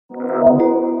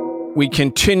We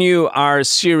continue our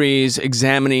series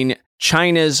examining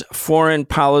China's foreign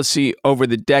policy over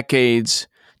the decades.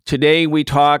 Today we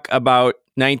talk about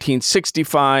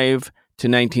 1965 to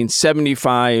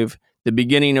 1975, the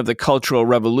beginning of the Cultural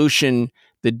Revolution,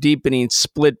 the deepening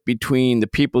split between the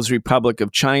People's Republic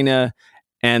of China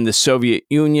and the Soviet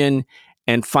Union,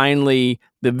 and finally,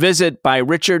 the visit by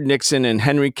Richard Nixon and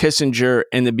Henry Kissinger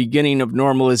and the beginning of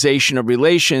normalization of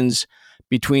relations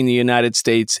between the United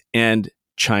States and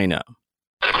China.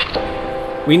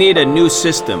 We need a new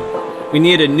system. We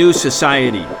need a new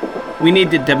society. We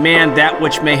need to demand that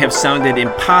which may have sounded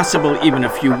impossible even a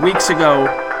few weeks ago,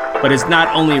 but is not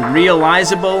only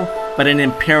realizable, but an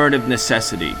imperative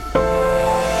necessity.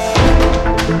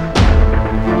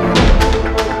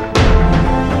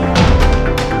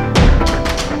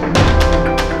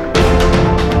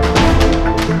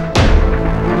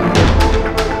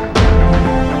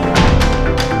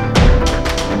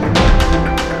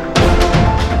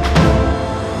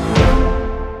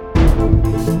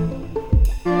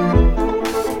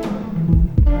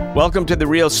 Welcome to The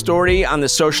Real Story on the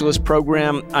Socialist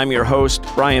Program. I'm your host,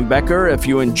 Brian Becker. If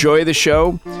you enjoy the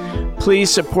show, please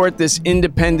support this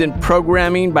independent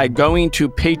programming by going to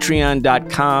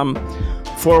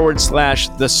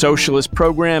patreon.com/The Socialist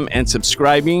Program and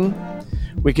subscribing.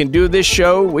 We can do this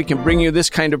show, we can bring you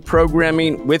this kind of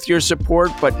programming with your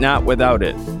support, but not without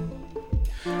it.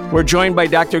 We're joined by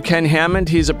Dr. Ken Hammond.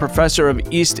 He's a professor of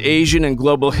East Asian and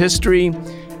Global History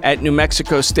at New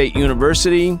Mexico State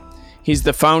University. He's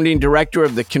the founding director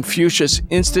of the Confucius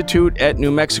Institute at New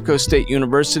Mexico State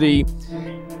University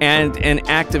and an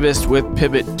activist with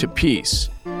Pivot to Peace.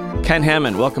 Ken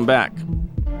Hammond, welcome back.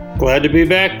 Glad to be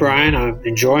back, Brian. I'm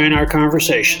enjoying our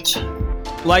conversations.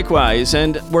 Likewise,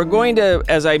 and we're going to,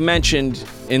 as I mentioned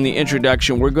in the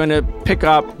introduction, we're going to pick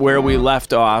up where we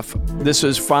left off. This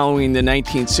was following the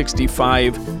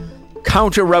 1965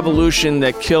 counter-revolution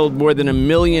that killed more than 1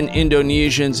 million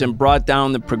Indonesians and brought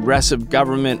down the progressive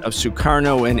government of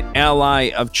Sukarno, an ally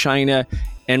of China,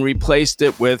 and replaced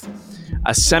it with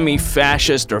a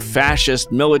semi-fascist or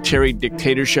fascist military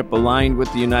dictatorship aligned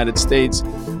with the United States.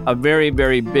 A very,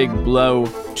 very big blow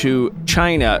to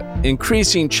China,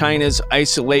 increasing China's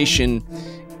isolation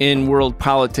in world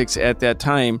politics at that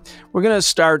time. We're going to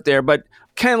start there, but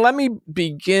Ken, let me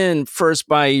begin first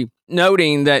by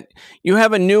noting that you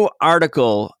have a new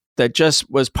article that just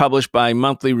was published by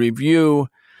Monthly Review.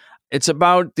 It's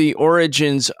about the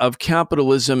origins of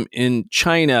capitalism in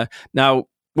China. Now,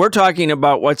 we're talking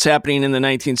about what's happening in the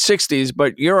 1960s,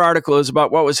 but your article is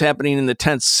about what was happening in the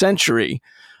 10th century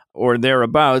or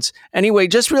thereabouts. Anyway,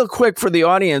 just real quick for the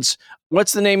audience,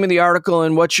 what's the name of the article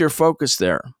and what's your focus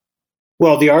there?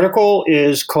 Well, the article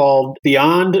is called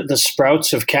Beyond the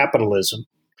Sprouts of Capitalism,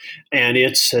 and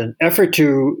it's an effort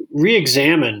to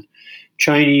re-examine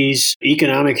Chinese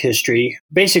economic history,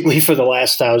 basically for the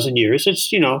last 1,000 years. It's,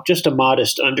 just a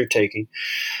modest undertaking.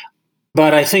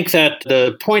 But I think that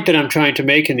the point that I'm trying to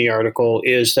make in the article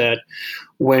is that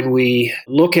when we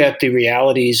look at the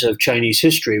realities of Chinese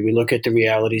history, we look at the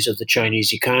realities of the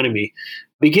Chinese economy,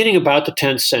 beginning about the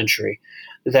 10th century,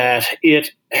 that it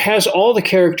has all the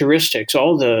characteristics,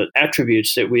 all the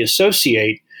attributes that we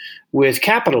associate with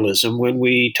capitalism when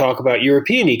we talk about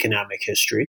European economic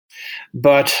history.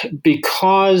 But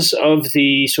because of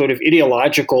the sort of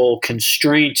ideological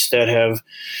constraints that have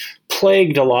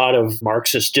plagued a lot of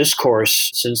Marxist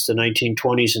discourse since the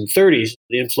 1920s and 30s,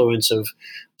 the influence of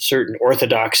certain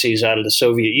orthodoxies out of the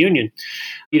Soviet Union,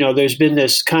 there's been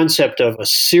this concept of a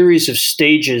series of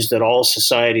stages that all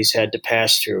societies had to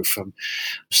pass through, from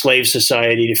slave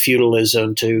society to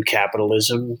feudalism to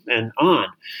capitalism and on.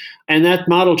 And that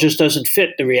model just doesn't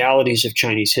fit the realities of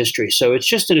Chinese history. So it's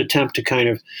just an attempt to kind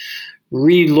of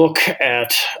relook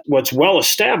at what's well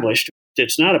established.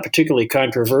 It's not a particularly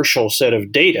controversial set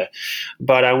of data,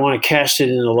 but I want to cast it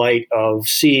in the light of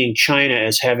seeing China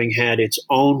as having had its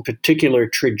own particular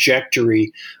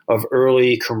trajectory of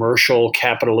early commercial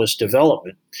capitalist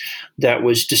development that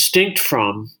was distinct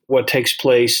from what takes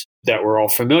place that we're all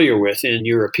familiar with in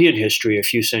European history a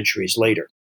few centuries later.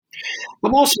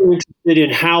 I'm also interested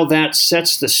in how that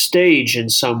sets the stage in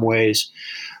some ways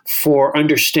for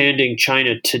understanding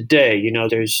China today.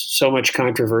 There's so much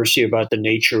controversy about the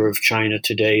nature of China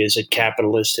today. Is it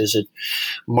capitalist? Is it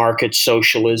market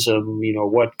socialism?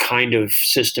 What kind of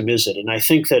system is it? And I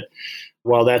think that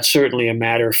while that's certainly a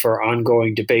matter for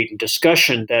ongoing debate and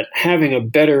discussion, that having a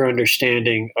better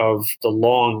understanding of the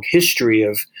long history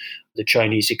of the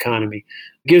Chinese economy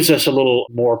gives us a little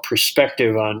more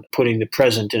perspective on putting the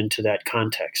present into that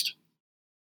context.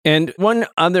 And one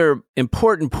other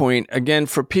important point, again,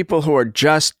 for people who are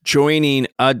just joining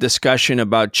a discussion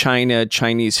about China,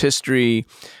 Chinese history,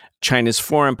 China's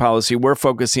foreign policy, we're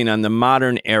focusing on the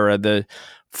modern era, the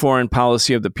foreign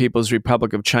policy of the People's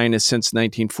Republic of China since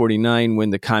 1949, when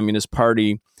the Communist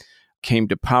Party came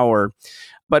to power.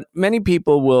 But many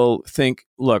people will think,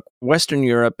 look, Western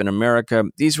Europe and America,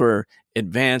 these were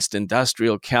advanced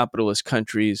industrial capitalist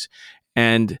countries,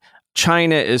 and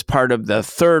China is part of the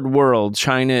third world.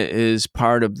 China is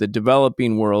part of the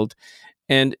developing world.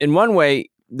 And in one way,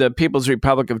 the People's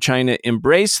Republic of China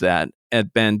embraced that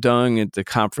at Bandung at the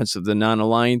Conference of the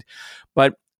Non-Aligned.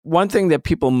 But one thing that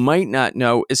people might not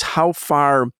know is how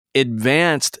far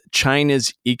advanced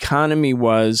China's economy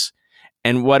was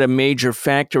and what a major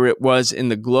factor it was in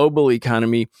the global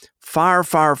economy, far,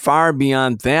 far, far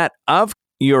beyond that of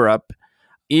Europe,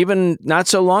 even not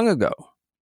so long ago.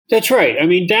 That's right. I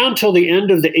mean, down till the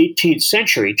end of the 18th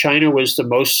century, China was the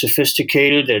most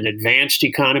sophisticated and advanced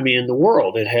economy in the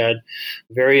world. It had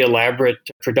very elaborate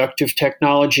productive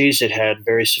technologies. It had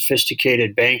very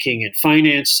sophisticated banking and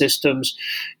finance systems.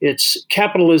 Its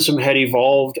capitalism had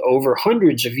evolved over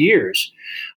hundreds of years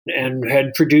and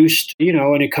had produced,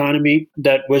 an economy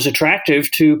that was attractive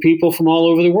to people from all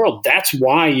over the world. That's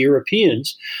why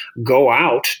Europeans go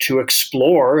out to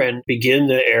explore and begin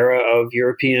the era of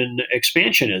European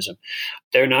expansionism.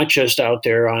 They're not just out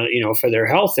there for their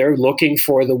health. They're looking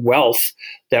for the wealth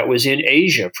that was in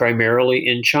Asia, primarily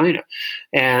in China.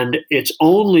 And it's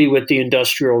only with the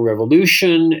Industrial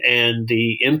Revolution and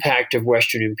the impact of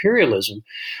Western imperialism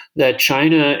that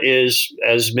China is,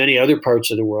 as many other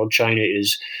parts of the world, China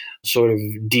is sort of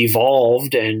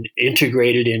devolved and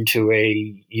integrated into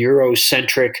a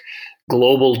Eurocentric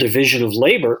global division of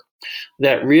labor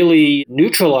that really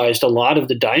neutralized a lot of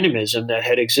the dynamism that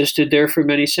had existed there for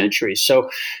many centuries. So,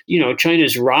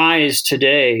 China's rise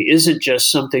today isn't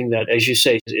just something that, as you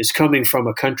say, is coming from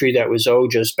a country that was,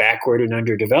 just backward and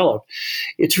underdeveloped.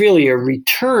 It's really a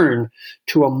return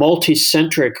to a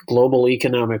multicentric global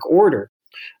economic order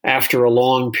after a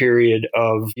long period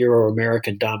of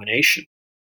Euro-American domination.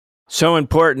 So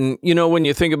important. When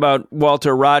you think about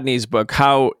Walter Rodney's book,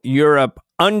 how Europe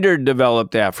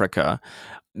underdeveloped Africa,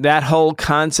 that whole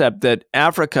concept that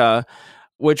Africa,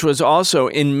 which was also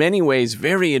in many ways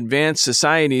very advanced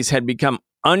societies, had become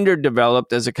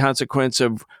underdeveloped as a consequence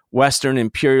of Western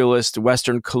imperialist,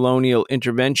 Western colonial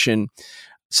intervention,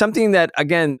 something that,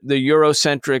 again, the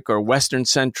Eurocentric or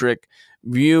Western-centric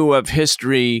view of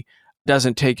history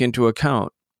doesn't take into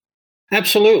account.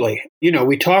 Absolutely.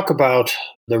 We talk about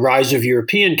the rise of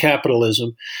European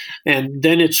capitalism, and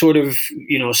then it sort of,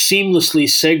 seamlessly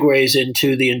segues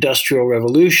into the Industrial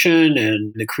Revolution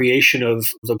and the creation of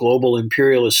the global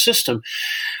imperialist system.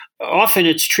 Often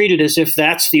it's treated as if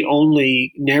that's the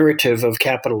only narrative of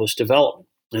capitalist development.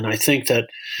 And I think that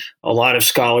a lot of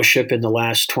scholarship in the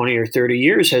last 20 or 30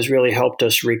 years has really helped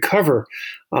us recover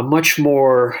a much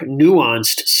more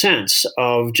nuanced sense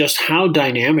of just how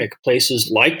dynamic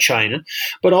places like China,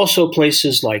 but also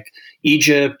places like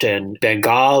Egypt and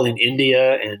Bengal in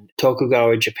India and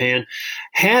Tokugawa, Japan,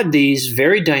 had these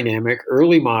very dynamic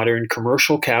early modern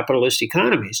commercial capitalist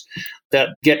economies that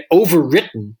get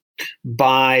overwritten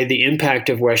by the impact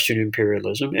of Western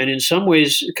imperialism and in some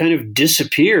ways kind of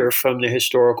disappear from the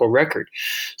historical record.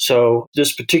 So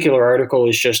this particular article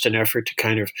is just an effort to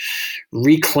kind of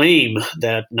reclaim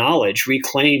that knowledge,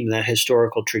 reclaim that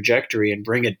historical trajectory, and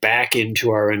bring it back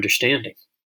into our understanding.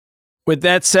 With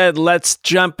that said, let's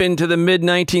jump into the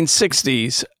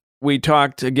mid-1960s. We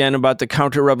talked again about the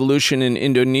counter-revolution in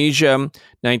Indonesia,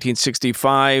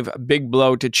 1965, a big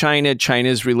blow to China.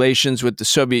 China's relations with the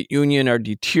Soviet Union are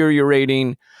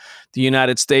deteriorating. The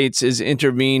United States is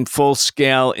intervened full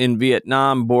scale in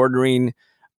Vietnam, bordering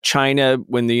China.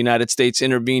 When the United States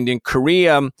intervened in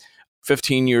Korea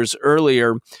 15 years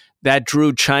earlier, that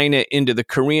drew China into the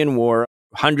Korean War.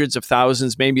 Hundreds of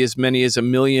thousands, maybe as many as 1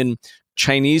 million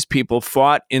Chinese people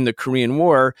fought in the Korean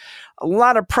War. A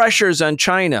lot of pressures on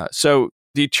China. So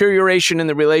deterioration in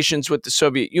the relations with the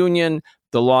Soviet Union,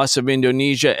 the loss of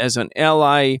Indonesia as an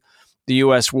ally, the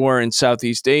U.S. war in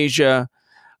Southeast Asia.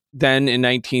 Then in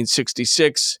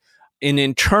 1966, an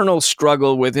internal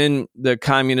struggle within the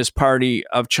Communist Party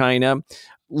of China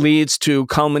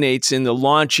culminates in the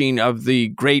launching of the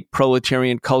Great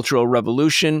Proletarian Cultural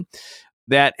Revolution.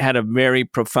 That had a very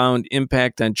profound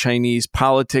impact on Chinese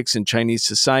politics and Chinese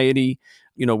society.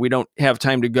 We don't have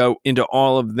time to go into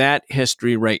all of that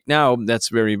history right now. That's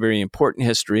very, very important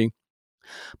history.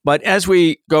 But as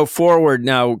we go forward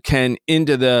now, Ken,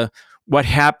 into what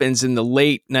happens in the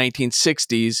late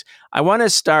 1960s, I want to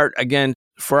start again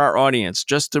for our audience,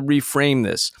 just to reframe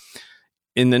this.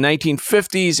 In the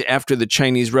 1950s, after the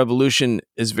Chinese Revolution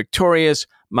is victorious,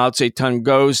 Mao Zedong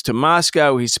goes to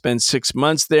Moscow. He spends 6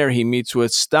 months there. He meets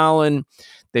with Stalin.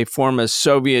 They form a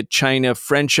Soviet-China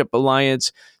Friendship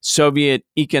Alliance. Soviet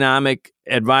economic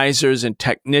advisors and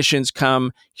technicians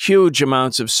come. Huge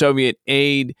amounts of Soviet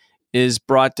aid is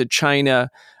brought to China.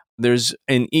 There's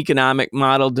an economic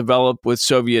model developed with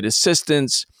Soviet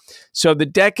assistance. So the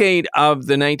decade of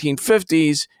the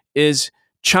 1950s is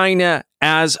China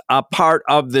as a part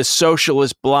of the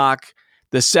socialist bloc,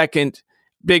 the second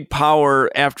big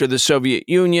power after the Soviet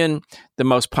Union, the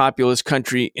most populous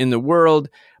country in the world.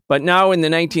 But now in the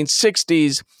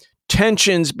 1960s,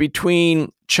 tensions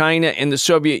between China and the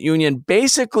Soviet Union,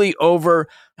 basically over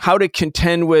how to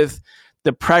contend with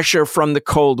the pressure from the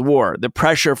Cold War, the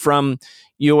pressure from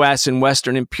U.S. and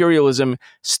Western imperialism,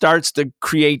 starts to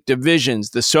create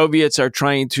divisions. The Soviets are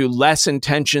trying to lessen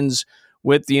tensions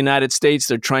with the United States.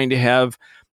 They're trying to have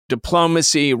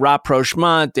diplomacy,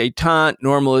 rapprochement, détente,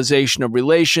 normalization of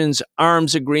relations,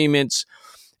 arms agreements.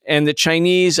 And the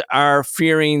Chinese are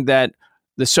fearing that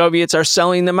the Soviets are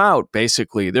selling them out,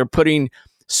 basically. They're putting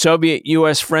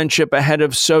Soviet-U.S. friendship ahead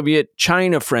of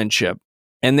Soviet-China friendship.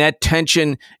 And that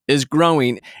tension is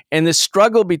growing. And the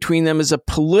struggle between them is a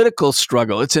political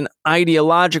struggle. It's an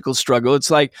ideological struggle. It's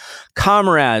like,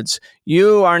 comrades,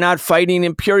 you are not fighting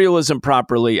imperialism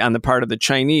properly on the part of the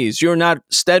Chinese. You're not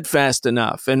steadfast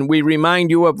enough. And we remind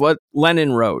you of what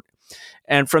Lenin wrote.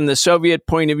 And from the Soviet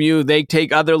point of view, they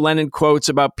take other Lenin quotes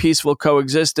about peaceful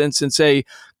coexistence and say,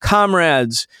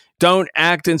 comrades, don't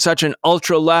act in such an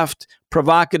ultra-left,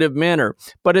 provocative manner.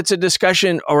 But it's a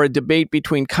discussion or a debate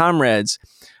between comrades.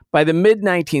 By the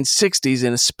mid-1960s,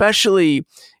 and especially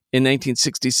in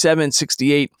 1967,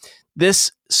 68,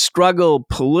 this struggle,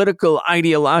 political,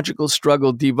 ideological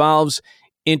struggle, devolves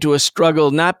into a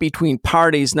struggle not between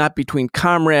parties, not between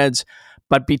comrades,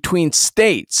 but between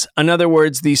states. In other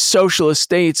words, these socialist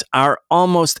states are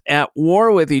almost at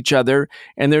war with each other,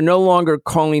 and they're no longer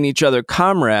calling each other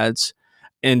comrades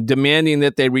and demanding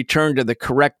that they return to the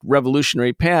correct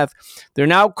revolutionary path. They're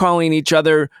now calling each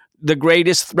other the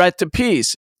greatest threat to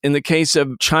peace. In the case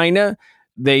of China,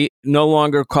 they no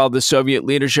longer call the Soviet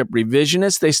leadership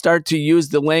revisionist. They start to use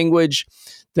the language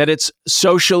that it's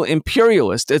social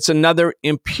imperialist. It's another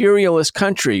imperialist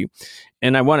country.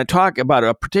 And I want to talk about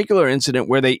a particular incident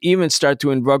where they even start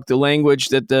to invoke the language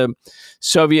that the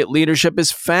Soviet leadership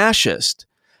is fascist.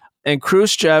 And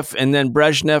Khrushchev and then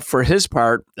Brezhnev, for his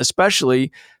part,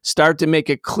 especially, start to make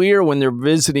it clear when they're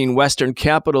visiting Western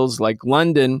capitals like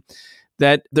London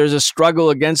that there's a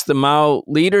struggle against the Mao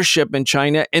leadership in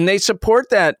China, and they support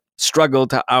that struggle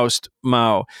to oust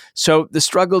Mao. So the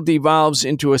struggle devolves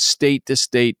into a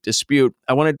state-to-state dispute.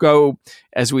 I want to go,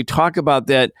 as we talk about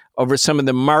that, over some of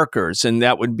the markers, and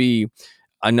that would be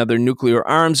another nuclear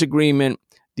arms agreement,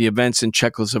 the events in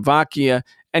Czechoslovakia.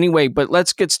 Anyway, but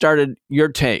let's get started. Your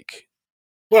take.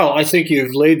 Well, I think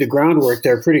you've laid the groundwork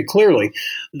there pretty clearly.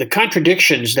 The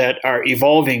contradictions that are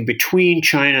evolving between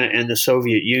China and the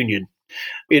Soviet Union,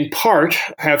 in part,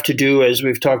 have to do, as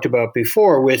we've talked about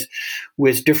before,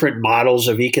 with different models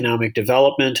of economic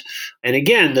development. And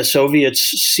again, the Soviets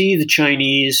see the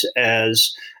Chinese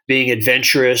as being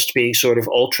adventurous, being sort of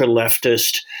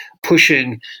ultra-leftist,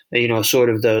 pushing, sort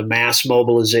of the mass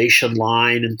mobilization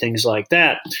line and things like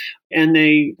that. And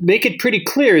they make it pretty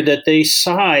clear that they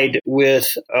side with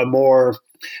a more,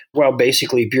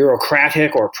 basically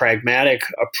bureaucratic or pragmatic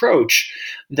approach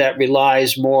that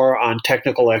relies more on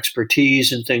technical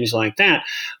expertise and things like that.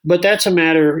 But that's a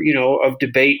matter, of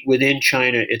debate within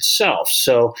China itself.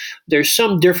 So there's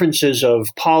some differences of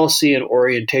policy and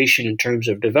orientation in terms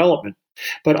of development.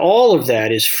 But all of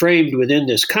that is framed within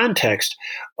this context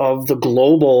of the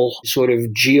global sort of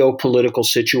geopolitical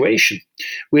situation,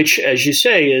 which, as you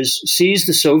say, sees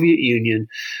the Soviet Union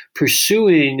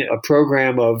pursuing a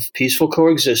program of peaceful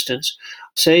coexistence,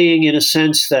 saying in a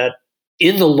sense that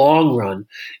in the long run,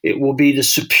 it will be the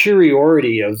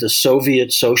superiority of the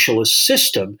Soviet socialist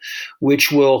system,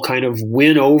 which will kind of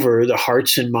win over the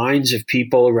hearts and minds of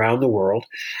people around the world.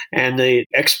 And the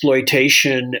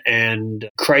exploitation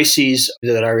and crises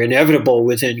that are inevitable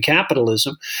within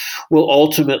capitalism will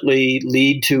ultimately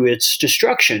lead to its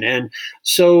destruction. And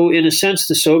so, in a sense,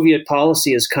 the Soviet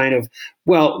policy is kind of,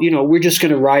 we're just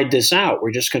going to ride this out.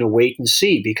 We're just going to wait and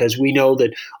see, because we know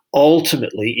that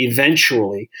ultimately,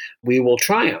 eventually, we will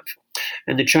triumph.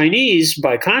 And the Chinese,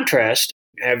 by contrast,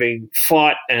 having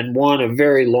fought and won a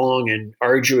very long and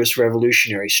arduous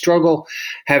revolutionary struggle,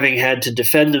 having had to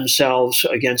defend themselves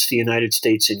against the United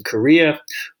States in Korea,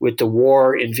 with the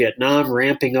war in Vietnam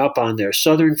ramping up on their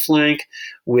southern flank,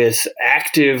 with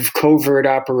active covert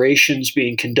operations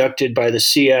being conducted by the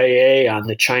CIA on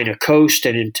the China coast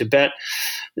and in Tibet.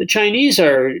 The Chinese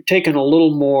are taking a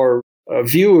little more a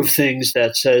view of things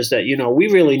that says that, we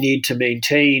really need to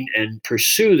maintain and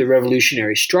pursue the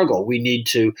revolutionary struggle. We need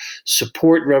to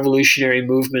support revolutionary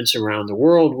movements around the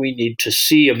world. We need to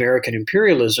see American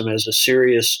imperialism as a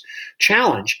serious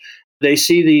challenge. They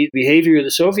see the behavior of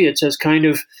the Soviets as kind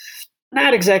of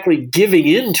not exactly giving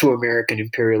in to American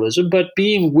imperialism, but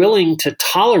being willing to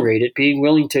tolerate it, being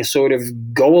willing to sort of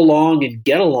go along and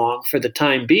get along for the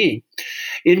time being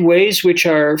in ways which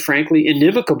are frankly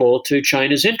inimical to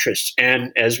China's interests.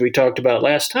 And as we talked about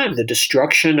last time, the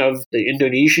destruction of the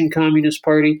Indonesian Communist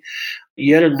Party,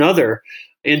 yet another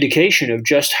indication of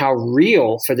just how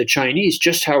real for the Chinese,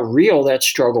 just how real that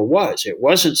struggle was. It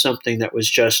wasn't something that was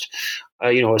just,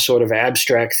 a sort of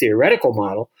abstract theoretical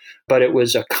model, but it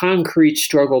was a concrete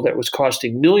struggle that was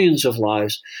costing millions of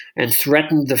lives and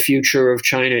threatened the future of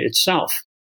China itself.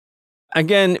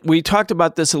 Again, we talked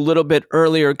about this a little bit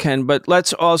earlier, Ken, but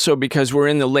let's also, because we're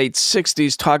in the late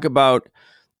 60s, talk about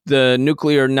the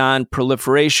Nuclear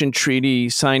Non-Proliferation Treaty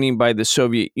signing by the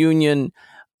Soviet Union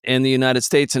and the United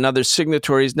States and other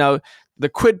signatories. Now, the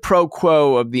quid pro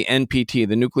quo of the NPT,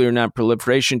 the Nuclear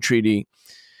Non-Proliferation Treaty,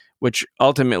 which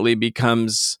ultimately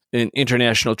becomes an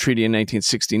international treaty in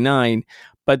 1969.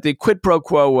 But the quid pro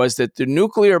quo was that the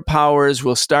nuclear powers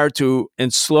will start to,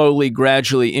 and slowly,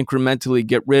 gradually, incrementally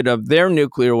get rid of their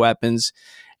nuclear weapons.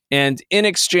 And in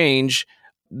exchange,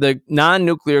 the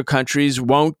non-nuclear countries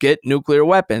won't get nuclear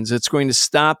weapons. It's going to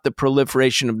stop the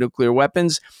proliferation of nuclear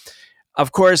weapons.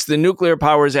 Of course, the nuclear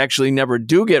powers actually never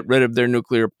do get rid of their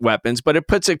nuclear weapons, but it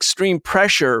puts extreme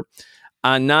pressure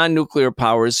on non-nuclear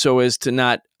powers so as to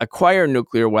not acquire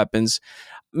nuclear weapons.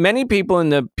 Many people in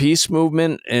the peace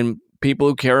movement and people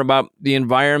who care about the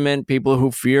environment, people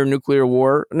who fear nuclear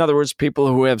war, in other words, people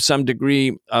who have some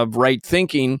degree of right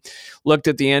thinking, looked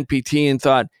at the NPT and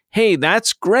thought, hey,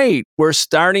 that's great. We're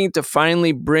starting to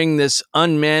finally bring this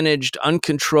unmanaged,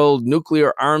 uncontrolled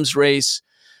nuclear arms race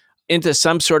into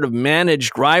some sort of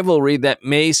managed rivalry that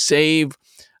may save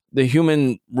the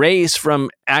human race from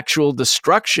actual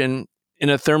destruction in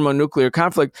a thermonuclear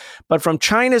conflict. But from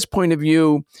China's point of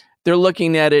view, they're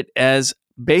looking at it as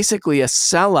basically a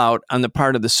sellout on the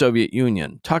part of the Soviet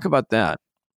Union. Talk about that.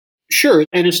 Sure.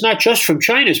 And it's not just from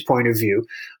China's point of view.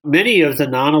 Many of the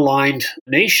non-aligned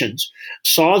nations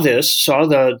saw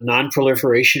the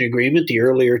non-proliferation agreement, the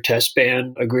earlier test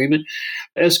ban agreement,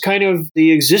 as kind of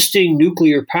the existing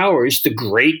nuclear powers, the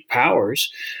great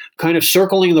powers, kind of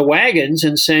circling the wagons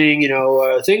and saying,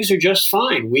 things are just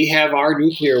fine. We have our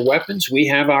nuclear weapons, we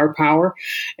have our power,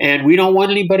 and we don't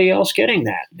want anybody else getting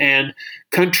that. And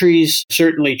countries,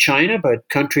 certainly China, but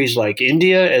countries like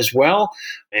India as well,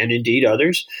 and indeed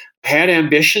others, had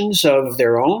ambitions of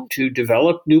their own to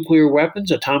develop nuclear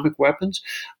weapons, atomic weapons,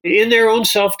 in their own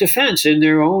self-defense, in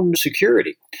their own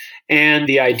security. And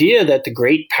the idea that the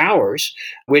great powers,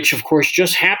 which of course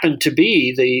just happened to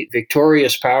be the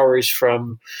victorious powers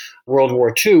from World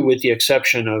War II, with the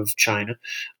exception of China,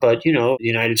 but, the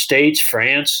United States,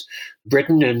 France,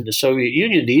 Britain, and the Soviet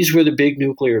Union, these were the big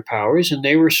nuclear powers, and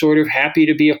they were sort of happy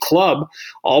to be a club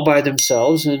all by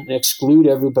themselves and exclude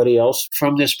everybody else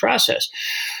from this process.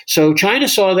 So China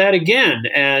saw that again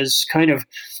as kind of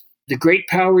the great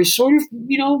powers sort of,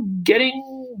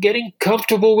 getting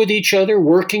comfortable with each other,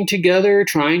 working together,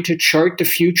 trying to chart the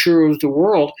future of the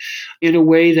world in a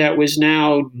way that was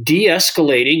now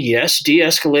de-escalating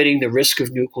the risk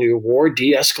of nuclear war,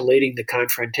 de-escalating the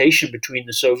confrontation between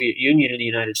the Soviet Union and the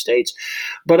United States,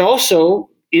 but also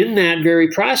in that very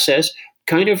process,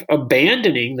 kind of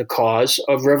abandoning the cause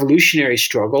of revolutionary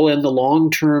struggle and the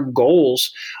long-term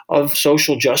goals of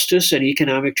social justice and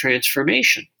economic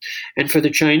transformation. And for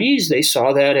the Chinese, they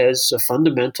saw that as a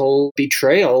fundamental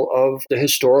betrayal of the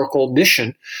historical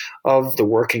mission of the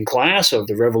working class, of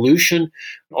the revolution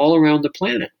all around the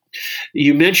planet.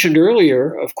 You mentioned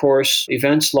earlier, of course,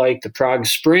 events like the Prague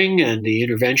Spring and the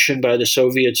intervention by the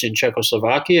Soviets in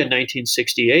Czechoslovakia in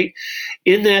 1968.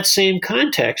 In that same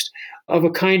context, of a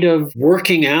kind of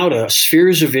working out a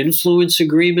spheres of influence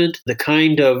agreement, the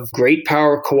kind of great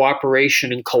power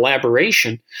cooperation and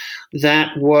collaboration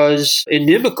that was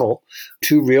inimical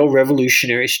to real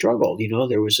revolutionary struggle.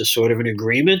 There was a sort of an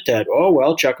agreement that,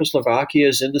 Czechoslovakia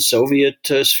is in the Soviet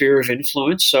sphere of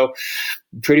influence, so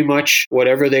pretty much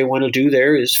whatever they want to do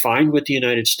there is fine with the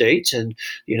United States, and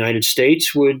the United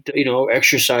States would,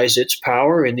 exercise its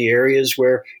power in the areas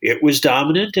where it was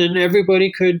dominant, and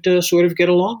everybody could sort of get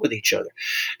along with each other.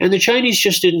 And the Chinese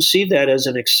just didn't see that as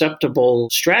an acceptable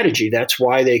strategy. That's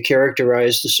why they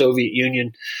characterized the Soviet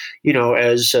Union,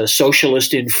 as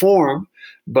socialist in form,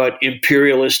 but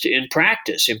imperialist in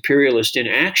practice, imperialist in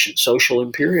action, social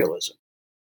imperialism.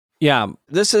 Yeah,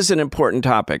 this is an important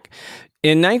topic.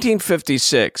 In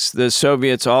 1956, the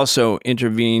Soviets also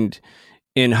intervened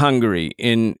in Hungary,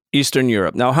 in Eastern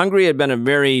Europe. Now, Hungary had been a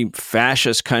very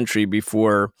fascist country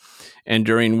before and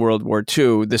during World War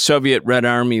II. The Soviet Red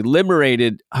Army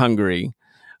liberated Hungary.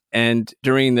 And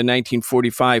during the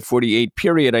 1945-48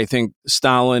 period, I think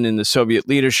Stalin and the Soviet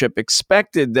leadership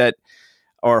expected that,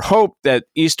 or hoped that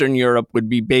Eastern Europe would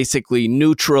be basically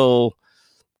neutral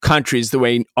countries, the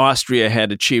way Austria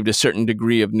had achieved a certain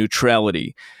degree of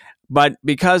neutrality. But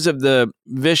because of the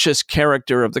vicious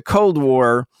character of the Cold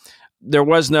War, there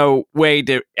was no way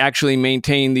to actually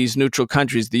maintain these neutral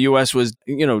countries. The U.S. was,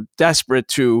 desperate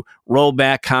to roll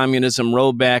back communism,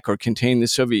 roll back or contain the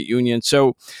Soviet Union.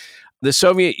 So the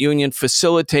Soviet Union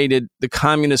facilitated the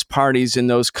communist parties in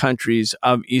those countries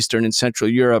of Eastern and Central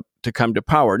Europe to come to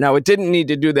power. Now, it didn't need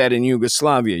to do that in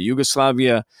Yugoslavia.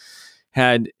 Yugoslavia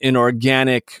had an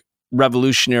organic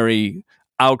revolutionary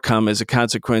outcome as a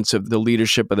consequence of the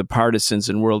leadership of the partisans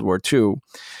in World War II.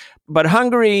 But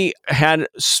Hungary had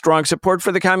strong support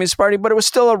for the Communist Party, but it was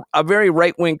still a very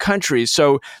right-wing country.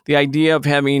 So the idea of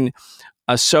having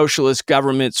a socialist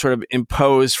government sort of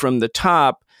imposed from the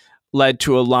top led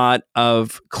to a lot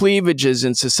of cleavages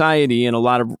in society and a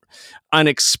lot of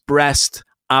unexpressed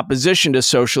opposition to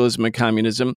socialism and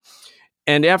communism.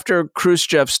 And after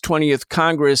Khrushchev's 20th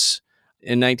Congress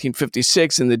in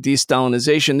 1956 and the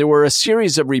de-Stalinization, there were a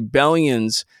series of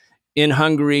rebellions in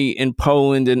Hungary, in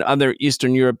Poland, and other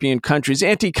Eastern European countries,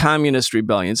 anti-communist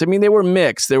rebellions. I mean, they were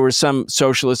mixed. There were some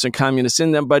socialists and communists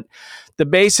in them, but the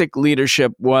basic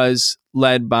leadership was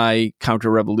led by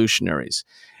counter-revolutionaries.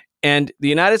 And the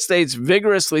United States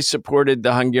vigorously supported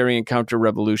the Hungarian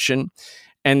counter-revolution,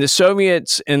 and the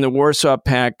Soviets and the Warsaw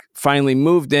Pact finally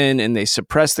moved in and they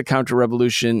suppressed the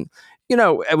counter-revolution.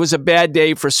 It was a bad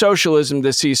day for socialism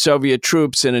to see Soviet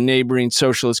troops in a neighboring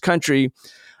socialist country.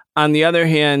 On the other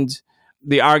hand,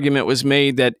 the argument was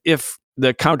made that if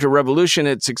the counter-revolution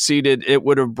had succeeded, it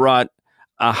would have brought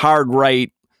a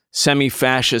hard-right,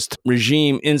 semi-fascist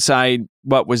regime inside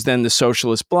what was then the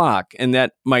socialist bloc. And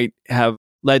that might have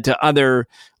led to other,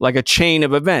 like a chain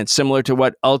of events, similar to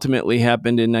what ultimately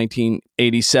happened in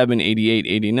 1987, 88,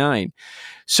 89.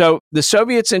 So the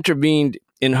Soviets intervened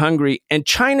in Hungary, and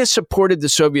China supported the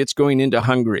Soviets going into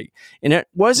Hungary. And it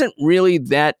wasn't really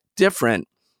that different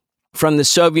from the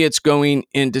Soviets going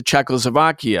into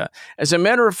Czechoslovakia. As a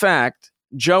matter of fact,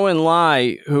 Zhou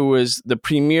Enlai, who was the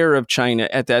premier of China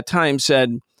at that time,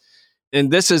 said,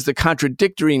 and this is the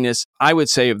contradictoriness, I would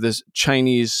say, of this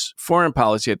Chinese foreign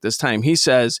policy at this time. He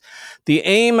says, the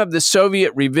aim of the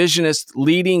Soviet revisionist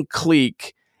leading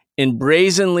clique in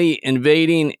brazenly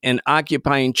invading and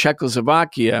occupying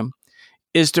Czechoslovakia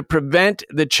is to prevent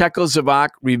the Czechoslovak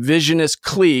revisionist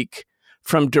clique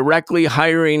from directly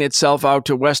hiring itself out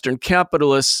to Western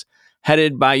capitalists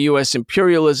headed by U.S.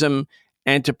 imperialism,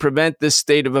 and to prevent this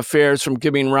state of affairs from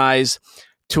giving rise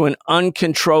to an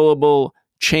uncontrollable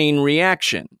chain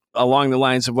reaction along the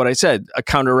lines of what I said, a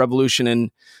counter-revolution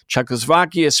in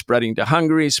Czechoslovakia, spreading to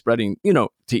Hungary, spreading, to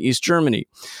East Germany.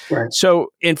 Right.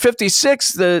 So in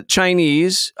 56, the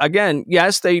Chinese, again,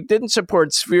 yes, they didn't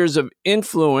support spheres of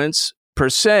influence per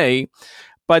se,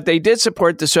 but they did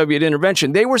support the Soviet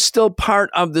intervention. They were still part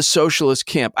of the socialist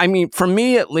camp. I mean, for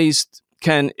me at least,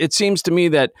 Ken, it seems to me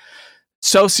that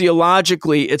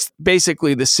sociologically, it's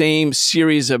basically the same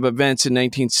series of events in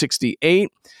 1968.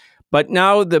 But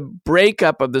now the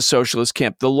breakup of the socialist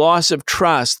camp, the loss of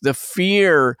trust, the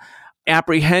fear,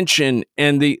 apprehension,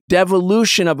 and the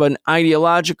devolution of an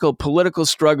ideological political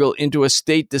struggle into a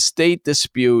state-to-state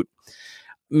dispute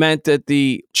meant that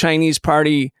the Chinese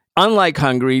party, unlike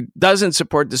Hungary, doesn't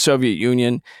support the Soviet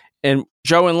Union. And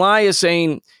Zhou Enlai is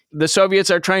saying the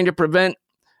Soviets are trying to prevent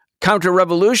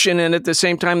counter-revolution, and at the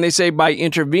same time they say by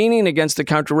intervening against the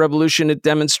counter-revolution, it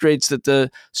demonstrates that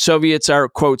the Soviets are,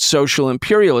 quote, social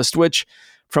imperialist, which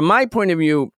from my point of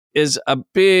view is a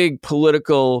big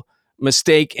political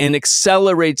mistake and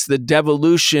accelerates the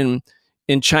devolution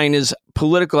in China's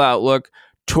political outlook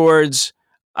towards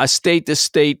a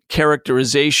state-to-state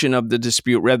characterization of the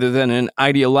dispute rather than an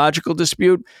ideological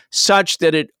dispute, such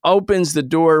that it opens the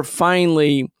door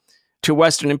finally to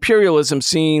Western imperialism,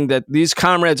 seeing that these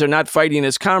comrades are not fighting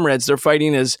as comrades, they're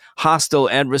fighting as hostile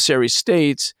adversary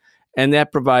states, and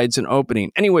that provides an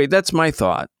opening. Anyway, that's my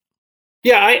thought.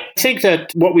 Yeah, I think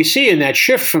that what we see in that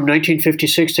shift from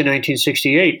 1956 to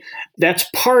 1968, that's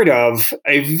part of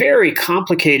a very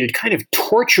complicated, kind of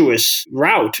tortuous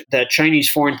route that Chinese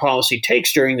foreign policy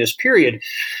takes during this period.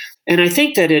 And I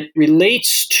think that it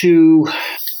relates to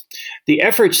the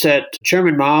efforts that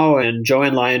Chairman Mao and Zhou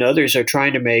Enlai and others are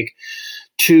trying to make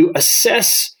to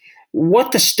assess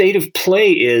what the state of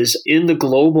play is in the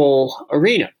global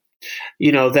arena.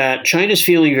 That China's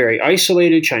feeling very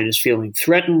isolated, China's feeling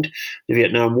threatened. The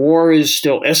Vietnam War is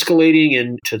still escalating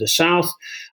into the South.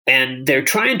 And they're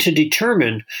trying to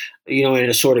determine, in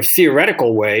a sort of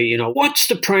theoretical way, what's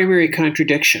the primary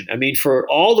contradiction? I mean, for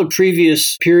all the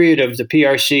previous period of the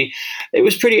PRC, it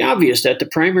was pretty obvious that the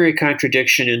primary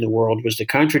contradiction in the world was the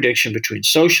contradiction between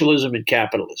socialism and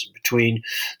capitalism, between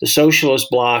the socialist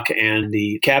bloc and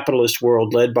the capitalist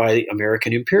world led by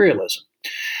American imperialism.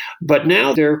 But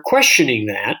now they're questioning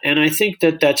that, and I think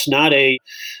that that's not a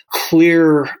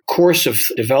clear course of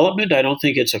development. I don't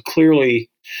think it's a clearly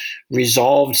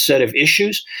resolved set of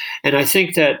issues. And I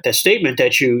think that the statement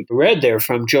that you read there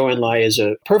from Zhou Enlai is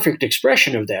a perfect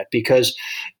expression of that, because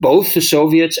both the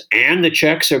Soviets and the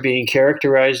Czechs are being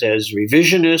characterized as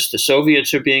revisionist. The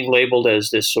Soviets are being labeled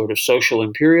as this sort of social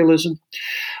imperialism.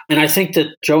 And I think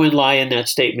that Zhou Enlai in that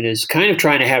statement is kind of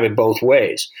trying to have it both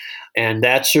ways. And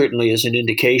that certainly is an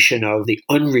indication of the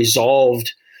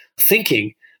unresolved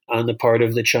thinking on the part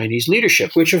of the Chinese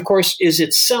leadership, which, of course, is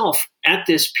itself at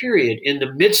this period in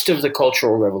the midst of the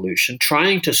Cultural Revolution,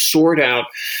 trying to sort out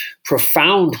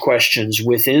profound questions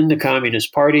within the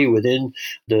Communist Party, within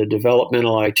the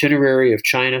developmental itinerary of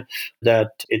China,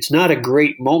 that it's not a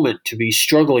great moment to be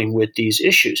struggling with these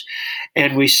issues.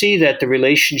 And we see that the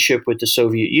relationship with the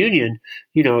Soviet Union,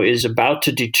 is about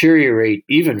to deteriorate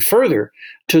even further,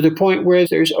 to the point where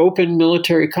there's open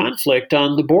military conflict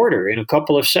on the border in a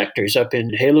couple of sectors up in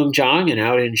Heilongjiang and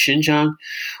out in Xinjiang,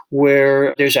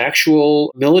 where there's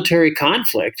actual military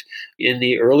conflict in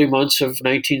the early months of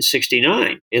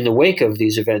 1969 in the wake of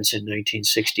these events in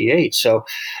 1968. So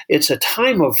it's a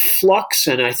time of flux,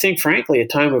 and I think, frankly, a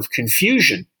time of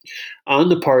confusion on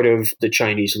the part of the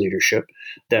Chinese leadership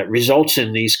that results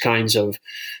in these kinds of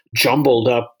jumbled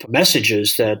up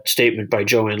messages that statement by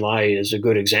Zhou Enlai is a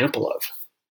good example of.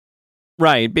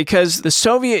 Right, because the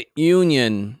Soviet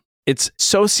Union, its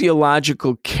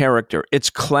sociological character, its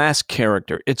class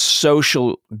character, its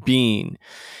social being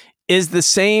is the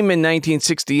same in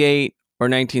 1968 or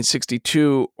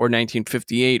 1962 or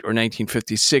 1958 or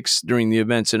 1956 during the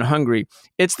events in Hungary.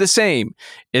 It's the same.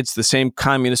 It's the same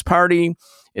Communist Party.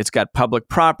 It's got public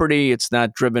property. It's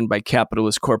not driven by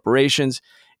capitalist corporations.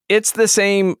 It's the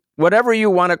same, whatever you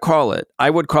want to call it. I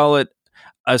would call it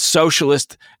a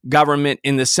socialist government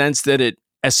in the sense that it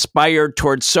aspired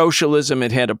towards socialism.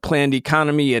 It had a planned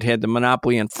economy. It had the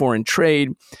monopoly on foreign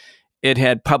trade. It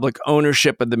had public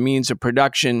ownership of the means of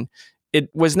production. It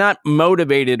was not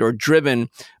motivated or driven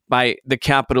by the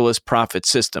capitalist profit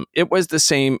system. It was the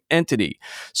same entity.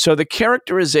 So the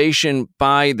characterization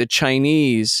by the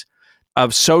Chinese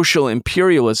of social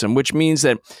imperialism, which means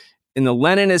that in the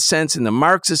Leninist sense, in the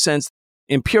Marxist sense,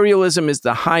 imperialism is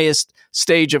the highest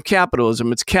stage of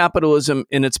capitalism. It's capitalism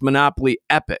in its monopoly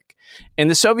epic. And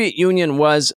the Soviet Union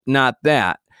was not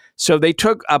that. So they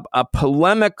took a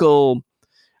polemical,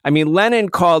 Lenin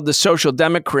called the Social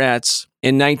Democrats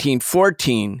in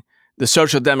 1914, the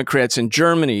Social Democrats in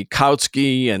Germany,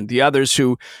 Kautsky and the others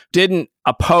who didn't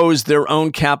oppose their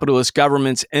own capitalist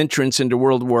government's entrance into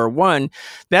World War I.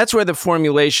 That's where the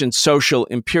formulation social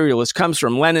imperialist comes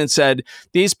from. Lenin said,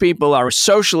 these people are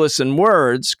socialists in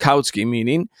words, Kautsky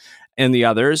meaning, and the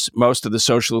others, most of the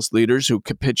socialist leaders who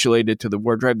capitulated to the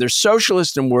war drive, they're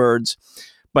socialist in words,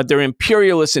 but they're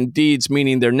imperialist in deeds,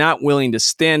 meaning they're not willing to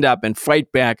stand up and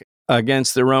fight back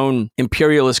against their own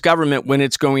imperialist government when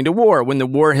it's going to war, when the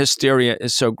war hysteria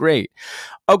is so great.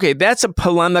 Okay, that's a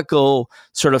polemical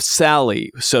sort of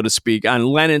sally, so to speak, on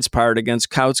Lenin's part against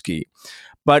Kautsky.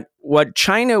 But what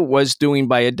China was doing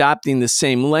by adopting the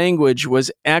same language was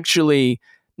actually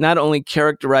not only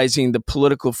characterizing the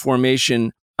political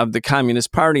formation of the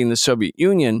Communist Party in the Soviet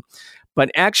Union,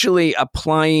 but actually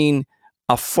applying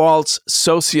a false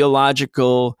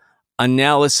sociological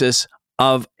analysis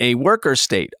of a worker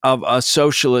state, of a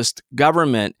socialist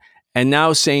government, and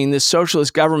now saying this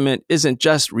socialist government isn't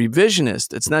just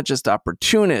revisionist, it's not just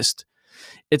opportunist,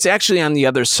 it's actually on the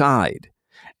other side.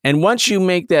 And once you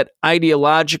make that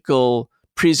ideological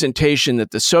presentation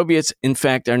that the Soviets, in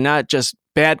fact, are not just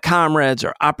bad comrades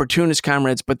or opportunist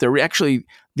comrades, but they're actually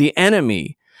the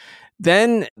enemy,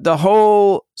 then the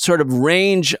whole sort of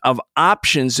range of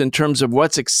options in terms of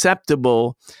what's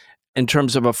acceptable in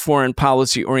terms of a foreign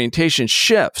policy orientation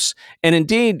shifts. And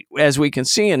indeed, as we can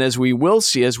see, and as we will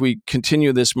see as we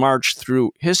continue this march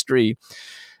through history,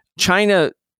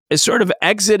 China is sort of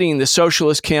exiting the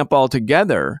socialist camp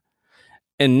altogether.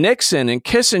 And Nixon and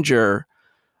Kissinger,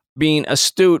 being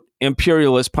astute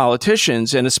imperialist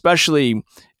politicians, and especially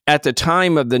at the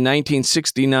time of the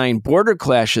 1969 border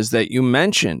clashes that you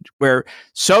mentioned, where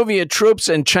Soviet troops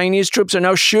and Chinese troops are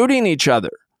now shooting each other.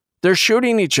 They're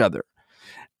shooting each other.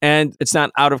 And it's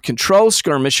not out of control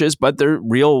skirmishes, but they're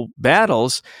real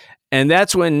battles. And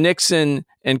that's when Nixon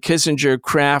and Kissinger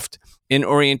craft an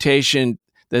orientation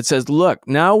that says, look,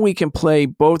 now we can play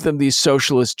both of these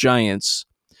socialist giants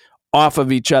off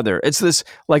of each other. It's this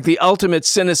like the ultimate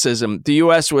cynicism. The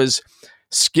U.S. was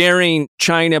scaring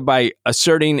China by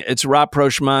asserting its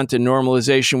rapprochement and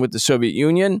normalization with the Soviet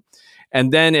Union.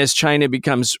 And then as China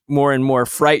becomes more and more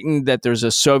frightened that there's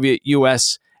a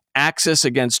Soviet-U.S. axis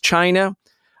against China,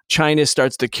 China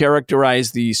starts to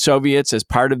characterize the Soviets as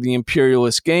part of the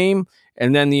imperialist game.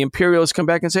 And then the imperialists come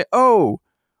back and say, oh,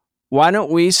 why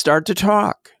don't we start to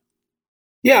talk?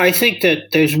 Yeah, I think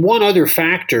that there's one other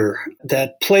factor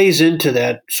that plays into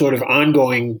that sort of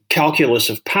ongoing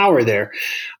calculus of power there,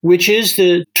 which is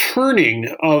the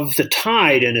turning of the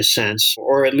tide, in a sense,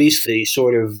 or at least the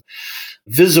sort of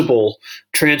visible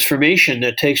transformation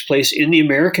that takes place in the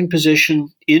American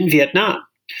position in Vietnam.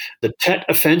 The Tet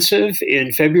Offensive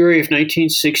in February of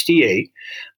 1968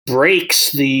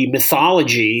 breaks the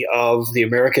mythology of the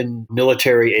American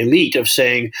military elite of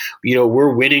saying,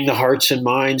 we're winning the hearts and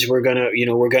minds, we're going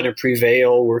to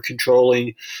prevail, we're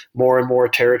controlling more and more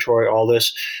territory, all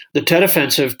this. The Tet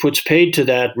Offensive puts paid to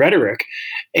that rhetoric.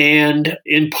 And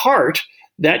in part,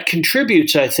 that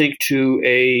contributes, I think, to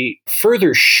a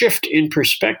further shift in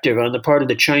perspective on the part of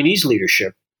the Chinese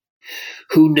leadership,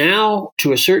 who now,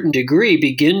 to a certain degree,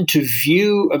 begin to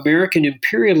view American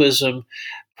imperialism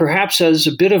perhaps as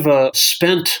a bit of a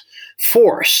spent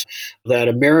force, that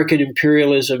American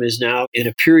imperialism is now in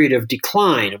a period of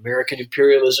decline. American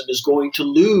imperialism is going to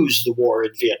lose the war in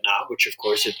Vietnam, which of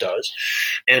course it does.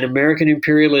 And American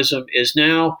imperialism is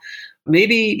now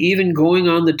maybe even going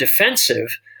on the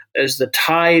defensive as the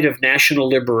tide of national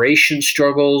liberation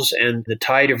struggles and the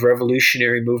tide of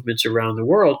revolutionary movements around the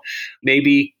world may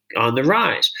be on the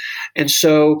rise. And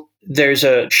so there's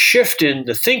a shift in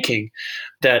the thinking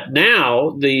that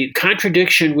now the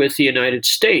contradiction with the United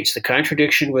States, the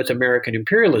contradiction with American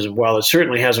imperialism, while it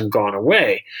certainly hasn't gone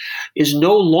away, is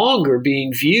no longer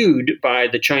being viewed by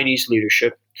the Chinese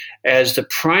leadership as the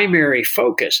primary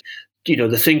focus,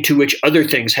 the thing to which other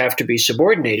things have to be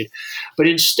subordinated. But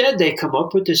instead, they come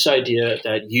up with this idea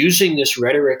that using this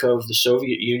rhetoric of the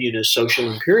Soviet Union as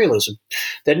social imperialism,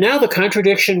 that now the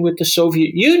contradiction with the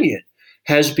Soviet Union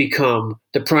has become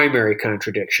the primary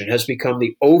contradiction, has become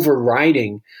the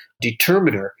overriding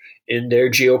determiner in their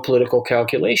geopolitical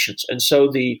calculations. And so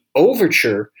the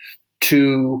overture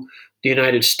to the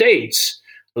United States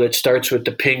that starts with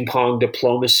the ping-pong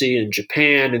diplomacy in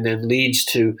Japan and then leads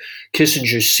to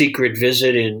Kissinger's secret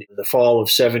visit in the fall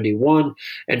of 71,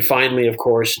 and finally, of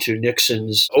course, to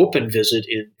Nixon's open visit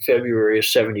in February of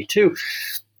 72.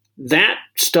 That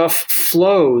stuff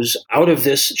flows out of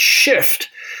this shift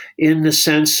in the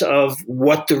sense of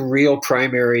what the real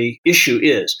primary issue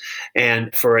is.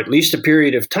 And for at least a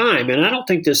period of time, and I don't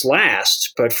think this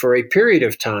lasts, but for a period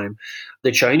of time,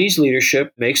 the Chinese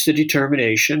leadership makes the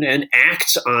determination and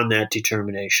acts on that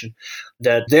determination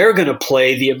that they're going to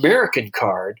play the American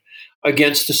card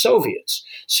against the Soviets.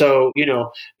 So,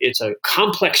 it's a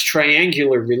complex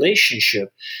triangular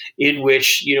relationship in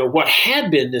which, what had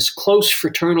been this close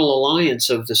fraternal alliance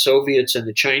of the Soviets and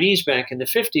the Chinese back in the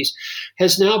 50s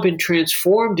has now been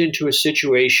transformed into a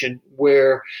situation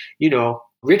where,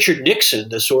 Richard Nixon,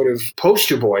 the sort of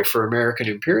poster boy for American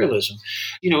imperialism,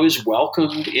 is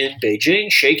welcomed in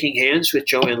Beijing, shaking hands with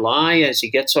Zhou Enlai as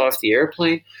he gets off the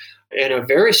airplane, in a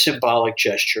very symbolic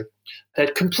gesture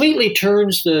that completely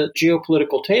turns the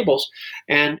geopolitical tables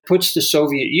and puts the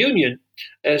Soviet Union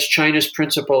as China's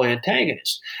principal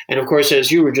antagonist. And of course, as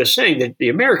you were just saying, that the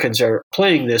Americans are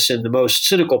playing this in the most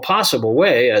cynical possible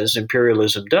way, as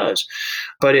imperialism does.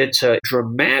 But it's a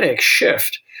dramatic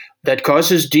shift that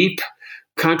causes deep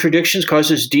contradictions,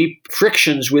 causes deep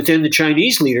frictions within the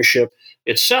Chinese leadership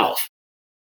itself.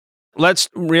 Let's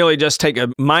really just take a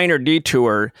minor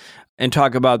detour and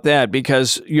talk about that,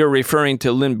 because you're referring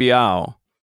to Lin Biao.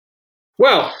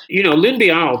 Well, Lin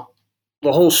Biao,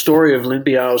 the whole story of Lin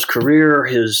Biao's career,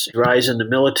 his rise in the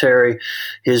military,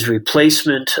 his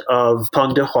replacement of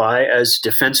Peng Dehuai as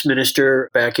defense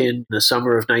minister back in the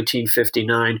summer of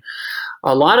 1959,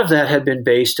 a lot of that had been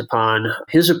based upon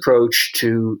his approach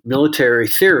to military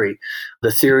theory,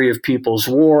 the theory of people's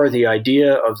war, the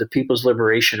idea of the People's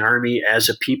Liberation Army as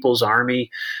a people's army,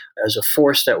 as a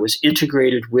force that was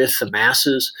integrated with the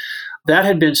masses. That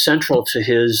had been central to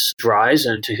his rise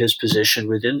and to his position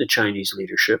within the Chinese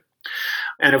leadership.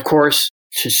 And of course,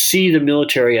 to see the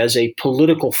military as a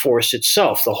political force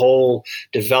itself, the whole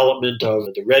development of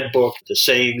the Red Book, the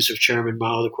sayings of Chairman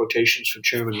Mao, the quotations from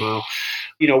Chairman Mao,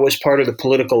 was part of the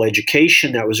political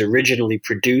education that was originally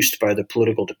produced by the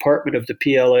political department of the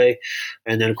PLA,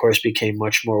 and then, of course, became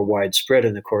much more widespread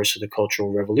in the course of the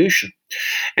Cultural Revolution.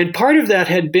 And part of that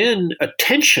had been the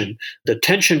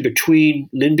tension between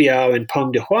Lin Biao and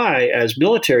Peng Dehuai as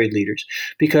military leaders,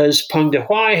 because Peng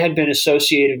Dehuai had been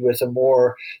associated with a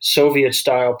more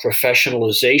Soviet-style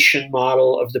professionalization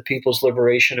model of the People's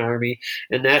Liberation Army,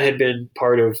 and that had been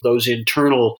part of those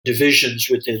internal divisions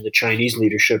within the Chinese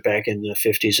leadership back in the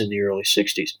 50s and the early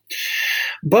 60s.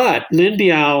 But Lin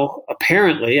Biao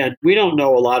apparently, and we don't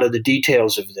know a lot of the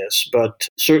details of this, but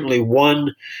certainly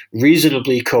one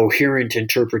reasonably coherent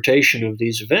interpretation of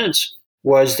these events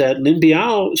was that Lin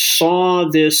Biao saw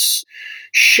this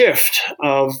shift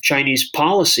of Chinese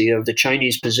policy, of the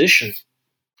Chinese position,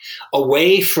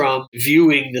 away from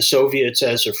viewing the Soviets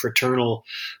as a fraternal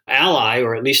ally,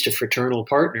 or at least a fraternal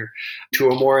partner, to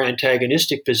a more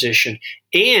antagonistic position,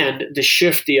 and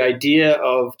the idea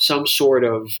of some sort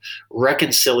of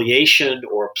reconciliation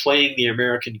or playing the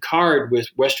American card with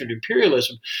Western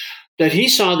imperialism, that he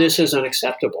saw this as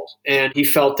unacceptable. And he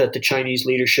felt that the Chinese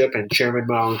leadership, and Chairman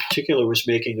Mao in particular, was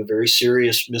making a very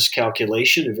serious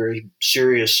miscalculation, a very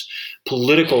serious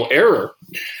political error.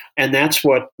 And that's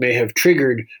what may have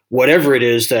triggered whatever it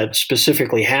is that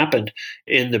specifically happened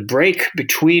in the break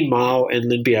between Mao and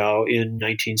Lin Biao in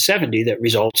 1970 that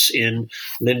results in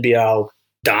Lin Biao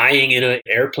dying in an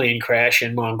airplane crash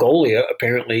in Mongolia,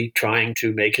 apparently trying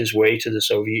to make his way to the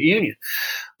Soviet Union.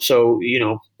 So,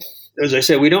 as I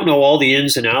said, we don't know all the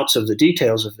ins and outs of the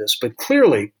details of this, but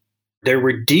clearly there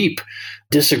were deep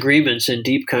disagreements and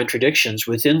deep contradictions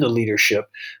within the leadership.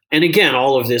 And again,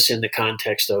 all of this in the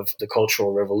context of the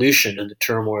Cultural Revolution and the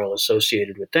turmoil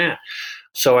associated with that.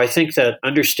 So I think that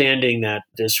understanding that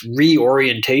this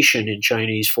reorientation in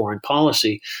Chinese foreign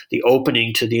policy, the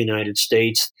opening to the United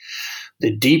States,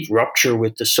 the deep rupture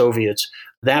with the Soviets,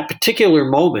 that particular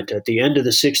moment at the end of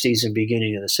the 60s and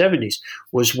beginning of the 70s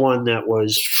was one that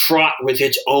was fraught with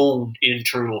its own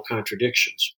internal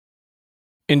contradictions.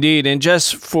 Indeed. And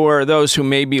just for those who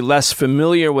may be less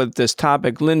familiar with this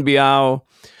topic, Lin Biao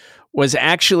was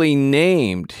actually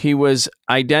named. He was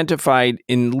identified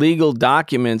in legal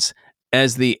documents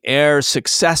as the heir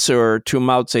successor to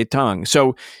Mao Zedong.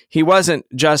 So he wasn't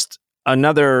just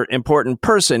another important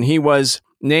person. He was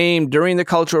named during the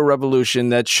Cultural Revolution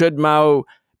that should Mao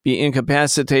be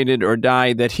incapacitated or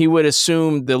die, that he would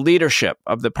assume the leadership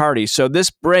of the party. So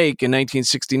this break in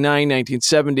 1969,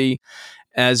 1970,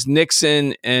 as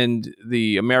Nixon and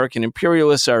the American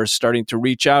imperialists are starting to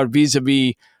reach out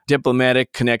vis-a-vis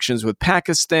diplomatic connections with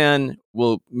Pakistan,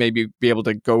 we'll maybe be able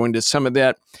to go into some of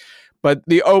that. But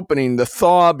the opening, the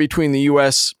thaw between the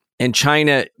U.S. and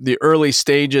China, the early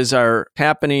stages are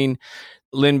happening.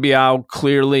 Lin Biao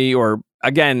clearly, or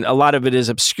again, a lot of it is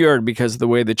obscured because of the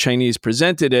way the Chinese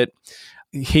presented it.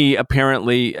 He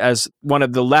apparently, as one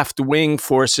of the left-wing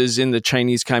forces in the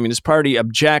Chinese Communist Party,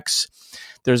 objects.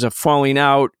 There's a falling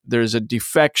out. There's a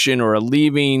defection or a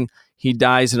leaving. He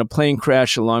dies in a plane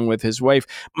crash along with his wife.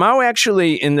 Mao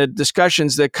actually, in the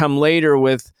discussions that come later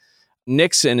with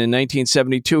Nixon in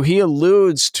 1972, he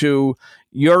alludes to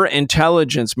your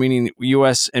intelligence, meaning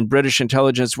U.S. and British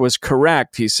intelligence, was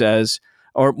correct, he says,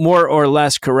 or more or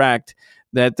less correct,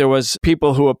 that there was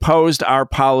people who opposed our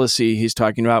policy, he's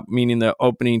talking about, meaning the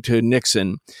opening to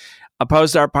Nixon,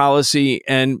 opposed our policy,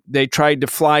 and they tried to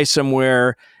fly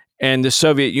somewhere, and the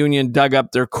Soviet Union dug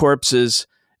up their corpses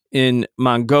in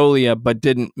Mongolia, but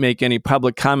didn't make any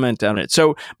public comment on it.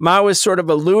 So Mao is sort of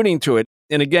alluding to it.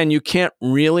 And again, you can't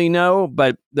really know,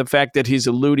 but the fact that he's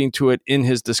alluding to it in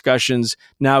his discussions,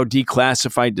 now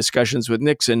declassified discussions with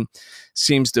Nixon,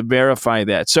 seems to verify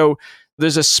that. So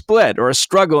there's a split or a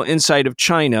struggle inside of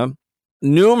China.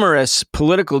 Numerous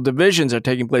political divisions are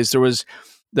taking place. There was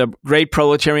the Great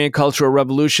Proletarian Cultural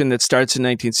Revolution that starts in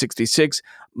 1966.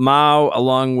 Mao,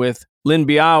 along with Lin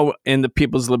Biao and the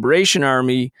People's Liberation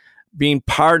Army, being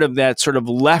part of that sort of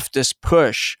leftist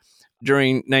push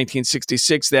during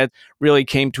 1966 that really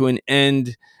came to an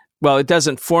end. Well, it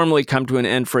doesn't formally come to an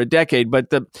end for a decade,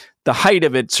 but the height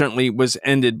of it certainly was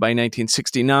ended by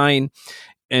 1969.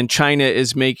 And China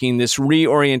is making this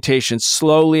reorientation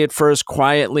slowly at first,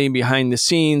 quietly behind the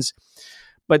scenes.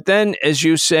 But then, as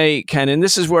you say, Ken, and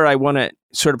this is where I want to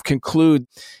sort of conclude,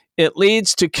 it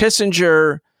leads to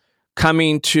Kissinger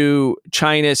coming to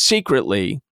China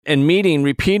secretly and meeting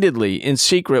repeatedly in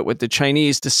secret with the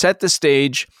Chinese to set the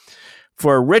stage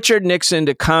for Richard Nixon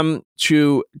to come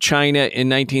to China in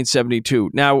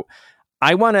 1972. Now,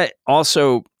 I want to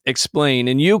also explain,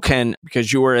 and you can,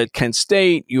 because you were at Kent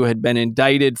State, you had been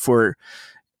indicted for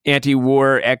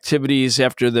anti-war activities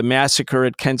after the massacre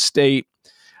at Kent State.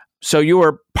 So you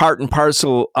were part and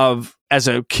parcel of, as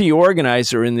a key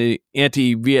organizer in the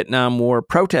anti-Vietnam War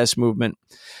protest movement.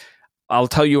 I'll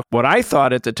tell you what I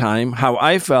thought at the time, how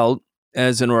I felt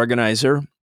as an organizer.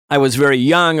 I was very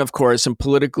young, of course, and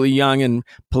politically young and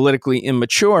politically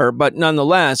immature, but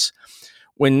nonetheless,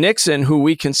 when Nixon, who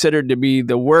we considered to be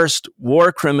the worst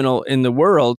war criminal in the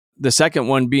world, the second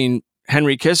one being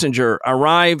Henry Kissinger,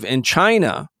 arrived in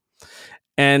China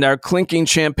and are clinking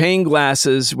champagne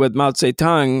glasses with Mao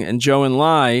Zedong and Zhou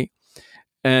Enlai,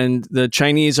 and the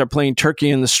Chinese are playing turkey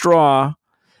in the straw.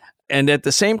 And at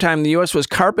the same time, the U.S. was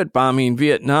carpet bombing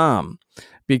Vietnam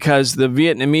because the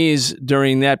Vietnamese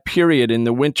during that period in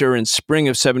the winter and spring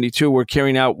of 72 were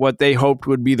carrying out what they hoped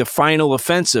would be the final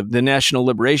offensive, the National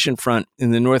Liberation Front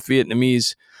in the North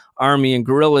Vietnamese army and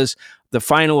guerrillas, the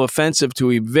final offensive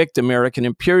to evict American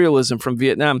imperialism from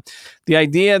Vietnam. The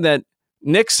idea that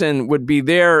Nixon would be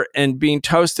there and being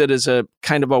toasted as a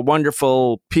kind of a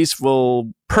wonderful,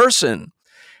 peaceful person,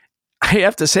 I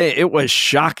have to say it was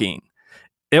shocking.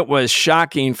 It was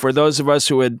shocking for those of us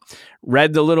who had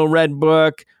read the Little Red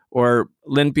Book or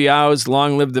Lin Biao's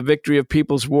Long Live the Victory of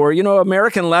People's War. You know,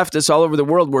 American leftists all over the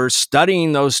world were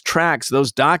studying those tracts,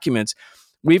 those documents.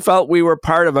 We felt we were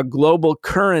part of a global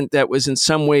current that was in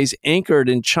some ways anchored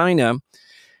in China.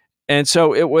 And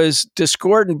so it was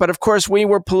discordant. But of course, we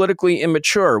were politically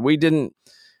immature. We couldn't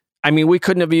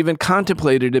have even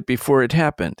contemplated it before it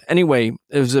happened. Anyway,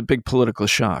 it was a big political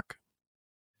shock.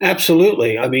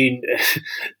 Absolutely. I mean,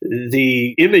 the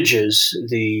images,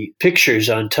 the pictures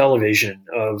on television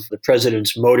of the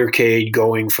president's motorcade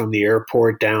going from the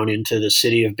airport down into the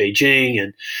city of Beijing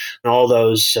and all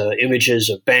those images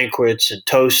of banquets and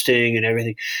toasting and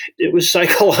everything, it was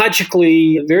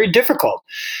psychologically very difficult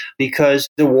because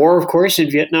the war, of course, in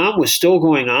Vietnam was still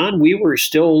going on. We were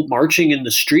still marching in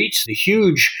the streets, the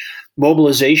huge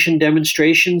mobilization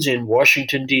demonstrations in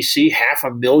Washington, D.C.,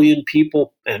 500,000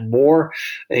 people and more,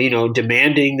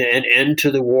 demanding an end to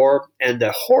the war, and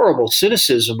the horrible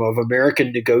cynicism of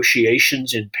American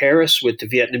negotiations in Paris with the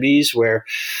Vietnamese, where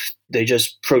they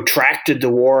just protracted the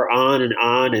war on.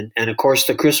 And of course,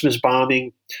 the Christmas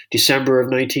bombing, December of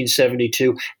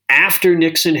 1972, after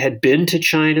Nixon had been to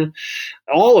China,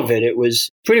 all of it was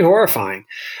pretty horrifying.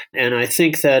 And I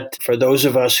think that for those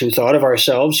of us who thought of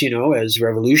ourselves, as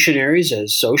revolutionaries,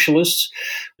 as socialists,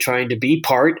 trying to be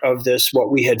part of this, what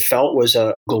we had felt was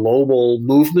a global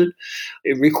movement,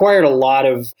 it required a lot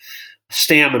of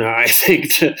stamina, I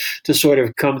think, to sort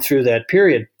of come through that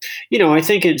period. I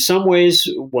think in some ways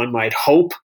one might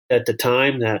hope at the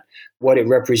time that what it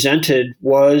represented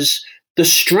was the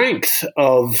strength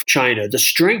of China, the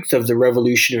strength of the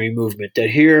revolutionary movement, that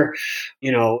here,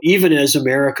 even as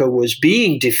America was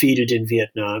being defeated in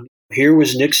Vietnam, here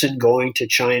was Nixon going to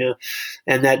China,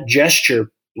 and that gesture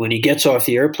when he gets off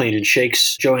the airplane and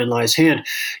shakes Zhou Enlai's hand,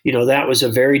 that was a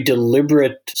very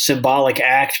deliberate symbolic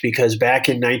act, because back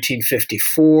in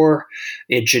 1954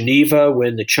 in Geneva,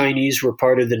 when the Chinese were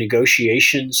part of the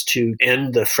negotiations to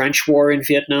end the French war in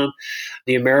Vietnam,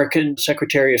 the American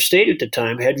Secretary of State at the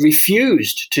time had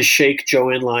refused to shake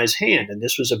Zhou Enlai's hand. And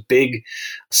this was a big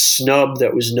snub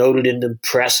that was noted in the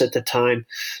press at the time.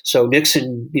 So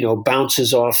Nixon,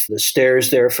 bounces off the stairs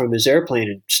there from his airplane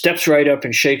and steps right up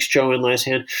and shakes Zhou Enlai's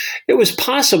hand. It was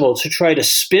possible to try to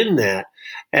spin that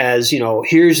as,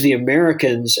 here's the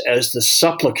Americans as the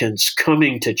supplicants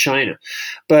coming to China.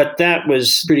 But that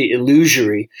was pretty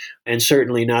illusory and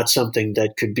certainly not something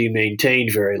that could be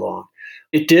maintained very long.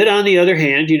 It did, on the other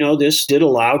hand, this did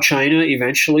allow China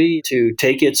eventually to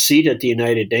take its seat at the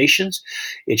United Nations.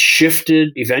 It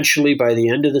shifted eventually by the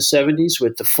end of the 70s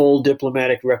with the full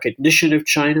diplomatic recognition of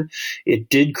China. It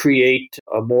did create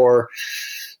a more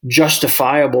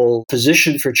justifiable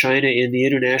position for China in the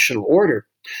international order.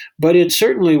 But it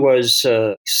certainly was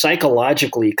a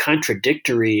psychologically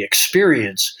contradictory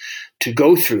experience to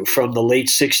go through from the late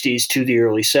 60s to the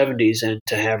early 70s, and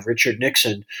to have Richard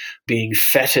Nixon being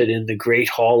feted in the Great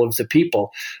Hall of the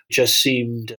People just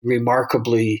seemed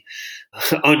remarkably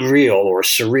unreal or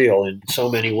surreal in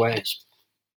so many ways.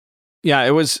 Yeah,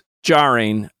 it was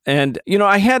jarring. And,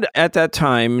 I had at that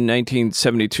time, in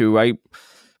 1972,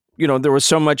 there was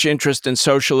so much interest in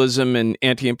socialism and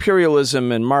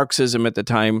anti-imperialism and Marxism at the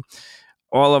time.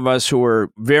 all of us who were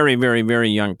very, very, very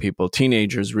young people,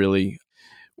 teenagers really,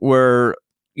 were,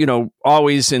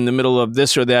 always in the middle of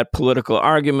this or that political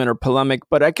argument or polemic.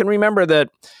 But I can remember that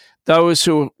those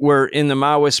who were in the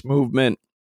Maoist movement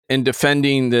and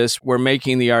defending this were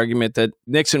making the argument that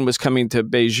Nixon was coming to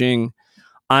Beijing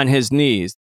on his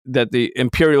knees, that the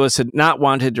imperialists had not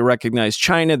wanted to recognize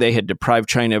China. They had deprived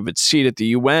China of its seat at the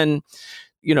UN.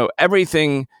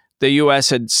 Everything the U.S.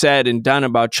 had said and done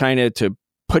about China to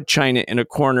put China in a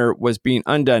corner was being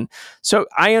undone. So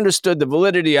I understood the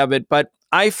validity of it, but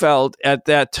I felt at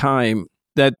that time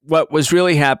that what was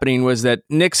really happening was that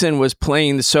Nixon was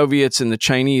playing the Soviets and the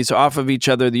Chinese off of each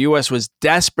other. The U.S. was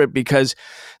desperate because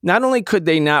not only could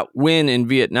they not win in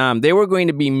Vietnam, they were going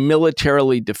to be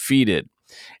militarily defeated.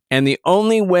 And the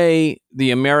only way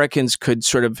the Americans could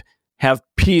sort of have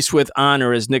peace with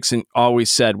honor, as Nixon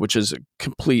always said, which is a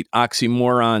complete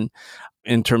oxymoron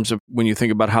in terms of when you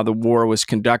think about how the war was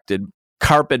conducted,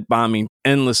 carpet bombing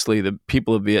endlessly the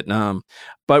people of Vietnam.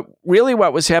 But really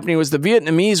what was happening was the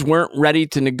Vietnamese weren't ready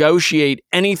to negotiate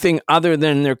anything other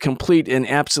than their complete and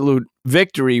absolute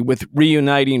victory with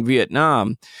reuniting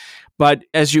Vietnam. But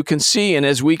as you can see, and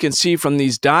as we can see from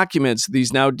these documents,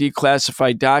 these now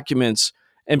declassified documents,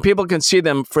 and people can see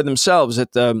them for themselves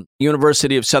at the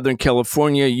University of Southern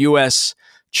California,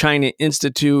 U.S.-China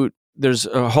Institute. There's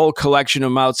a whole collection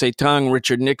of Mao Zedong,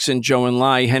 Richard Nixon, Zhou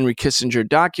Enlai, Henry Kissinger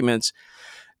documents,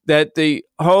 that the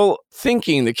whole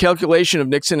thinking, the calculation of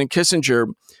Nixon and Kissinger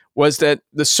was that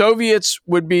the Soviets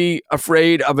would be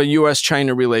afraid of a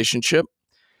U.S.-China relationship.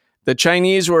 The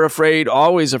Chinese were afraid,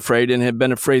 always afraid, and had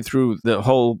been afraid through the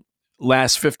whole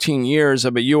last 15 years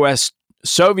of a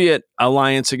U.S.-Soviet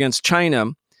alliance against China.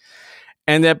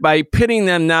 And that by pitting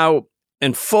them now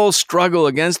in full struggle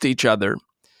against each other,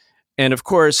 and of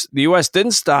course, the U.S.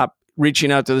 didn't stop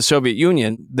reaching out to the Soviet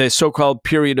Union. The so-called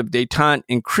period of détente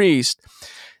increased,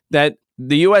 that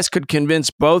the U.S. could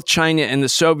convince both China and the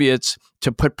Soviets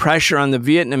to put pressure on the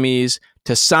Vietnamese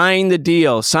to sign the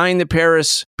deal, sign the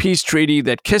Paris Peace Treaty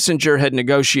that Kissinger had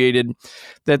negotiated,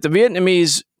 that the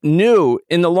Vietnamese knew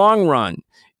in the long run,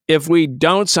 if we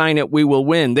don't sign it, we will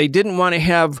win. They didn't want to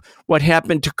have what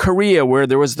happened to Korea, where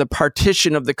there was the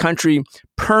partition of the country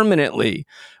permanently,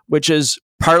 which is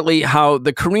partly how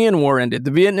the Korean War ended.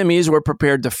 The Vietnamese were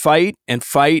prepared to fight and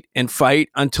fight and fight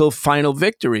until final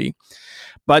victory,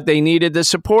 but they needed the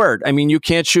support. I mean, you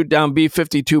can't shoot down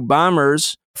B-52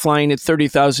 bombers flying at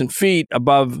 30,000 feet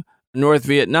above North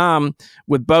Vietnam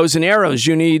with bows and arrows.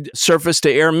 You need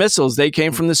surface-to-air missiles. They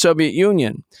came from the Soviet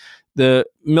Union. The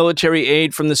military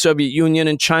aid from the Soviet Union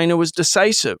and China was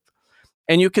decisive.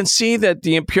 And you can see that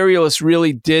the imperialists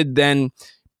really did then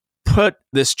put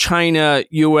this China,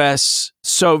 U.S.,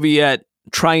 Soviet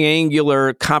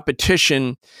triangular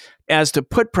competition as to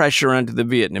put pressure onto the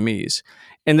Vietnamese.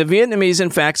 And the Vietnamese, in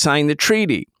fact, signed the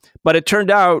treaty. But it turned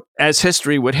out, as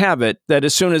history would have it, that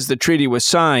as soon as the treaty was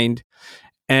signed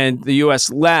and the U.S.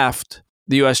 left,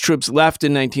 the U.S. troops left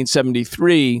in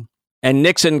 1973, and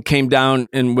Nixon came down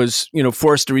and was,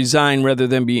 forced to resign rather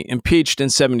than be impeached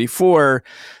in 74,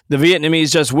 the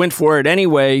Vietnamese just went for it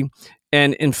anyway.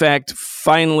 And in fact,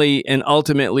 finally and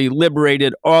ultimately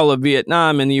liberated all of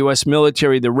Vietnam, and the U.S.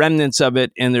 military, the remnants of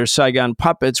it and their Saigon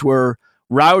puppets were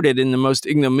routed in the most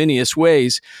ignominious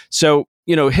ways. So,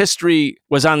 history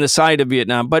was on the side of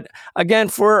Vietnam. But again,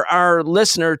 for our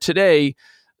listener today,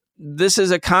 this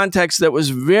is a context that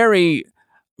was very,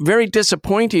 very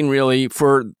disappointing, really,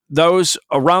 for those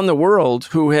around the world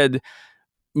who had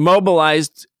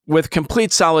mobilized with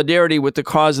complete solidarity with the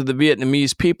cause of the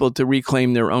Vietnamese people to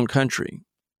reclaim their own country.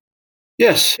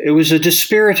 Yes, it was a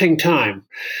dispiriting time.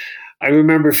 I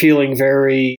remember feeling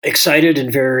very excited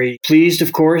and very pleased,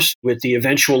 of course, with the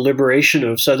eventual liberation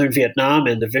of southern Vietnam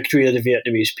and the victory of the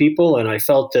Vietnamese people. And I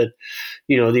felt that,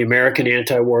 the American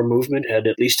anti-war movement had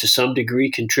at least to some degree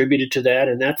contributed to that.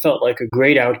 And that felt like a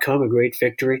great outcome, a great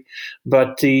victory.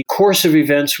 But the course of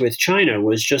events with China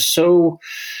was just so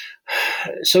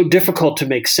difficult to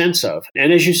make sense of.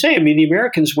 And as you say, the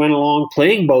Americans went along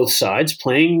playing both sides,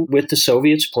 playing with the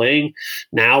Soviets, playing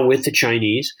now with the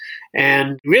Chinese.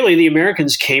 And really, the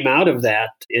Americans came out of that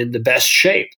in the best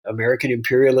shape. American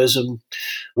imperialism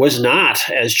was not,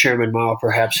 as Chairman Mao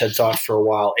perhaps had thought for a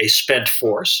while, a spent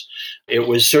force. It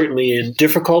was certainly in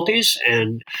difficulties,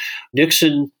 and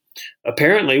Nixon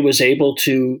apparently was able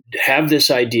to have this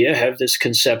idea, have this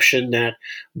conception that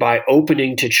by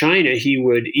opening to China, he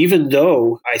would, even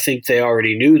though I think they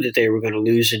already knew that they were going to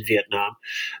lose in Vietnam,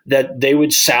 that they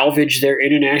would salvage their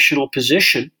international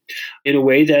position in a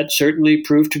way that certainly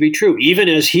proved to be true. Even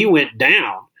as he went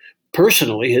down,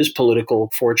 personally, his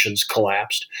political fortunes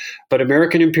collapsed. But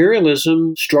American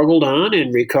imperialism struggled on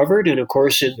and recovered, and of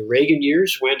course, in the Reagan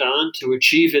years, went on to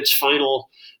achieve its final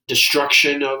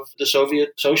destruction of the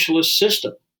Soviet socialist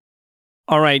system.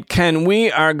 All right, Ken,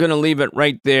 we are going to leave it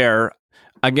right there.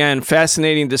 Again,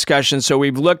 fascinating discussion. So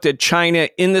we've looked at China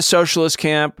in the socialist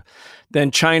camp, then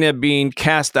China being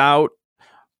cast out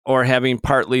or having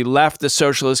partly left the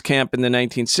socialist camp in the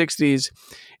 1960s.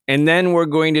 And then we're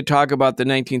going to talk about the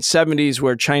 1970s,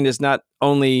 where China's not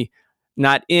only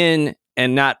not in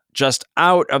and not just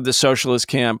out of the socialist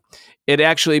camp, it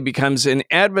actually becomes an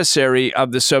adversary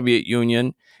of the Soviet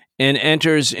Union and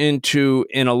enters into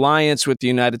an alliance with the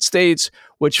United States,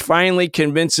 which finally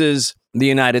convinces the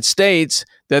United States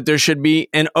that there should be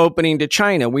an opening to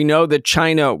China. We know that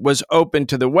China was open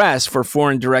to the West for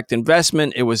foreign direct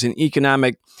investment. It was an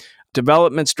economic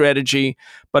development strategy.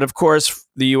 But of course,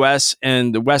 the U.S.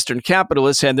 and the Western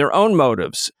capitalists had their own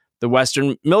motives. The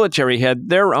Western military had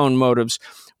their own motives.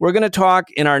 We're going to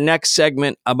talk in our next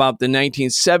segment about the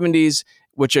 1970s,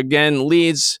 which again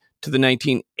leads to the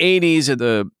 1980s, of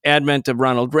the advent of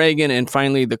Ronald Reagan, and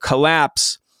finally the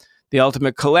collapse, the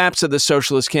ultimate collapse of the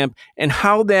socialist camp, and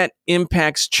how that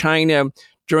impacts China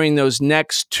during those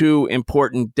next two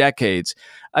important decades.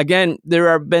 Again,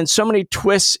 there have been so many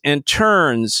twists and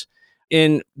turns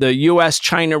in the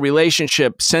U.S.-China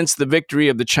relationship since the victory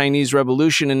of the Chinese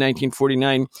Revolution in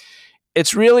 1949.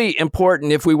 It's really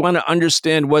important, if we want to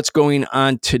understand what's going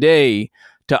on today,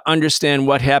 to understand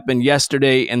what happened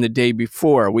yesterday and the day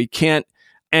before. We can't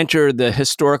enter the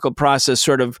historical process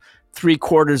sort of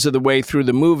 3/4 of the way through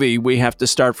the movie. We have to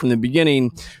start from the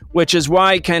beginning, which is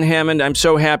why, Ken Hammond, I'm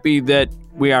so happy that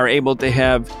we are able to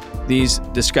have these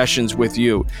discussions with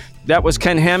you. That was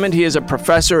Ken Hammond. He is a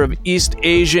professor of East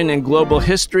Asian and Global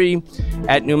History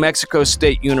at New Mexico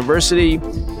State University.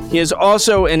 He is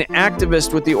also an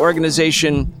activist with the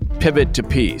organization Pivot to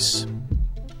Peace.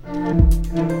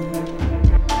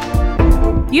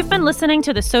 You've been listening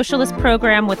to The Socialist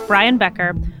Program with Brian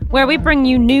Becker, where we bring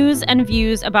you news and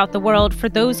views about the world for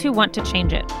those who want to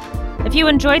change it. If you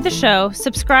enjoyed the show,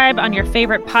 subscribe on your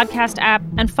favorite podcast app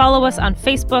and follow us on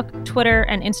Facebook, Twitter,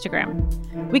 and Instagram.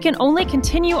 We can only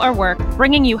continue our work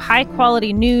bringing you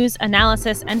high-quality news,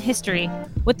 analysis, and history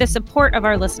with the support of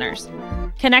our listeners.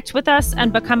 Connect with us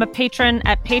and become a patron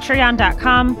at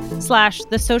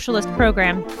patreon.com/The Socialist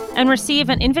Program and receive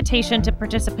an invitation to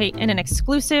participate in an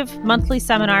exclusive monthly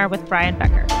seminar with Brian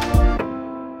Becker.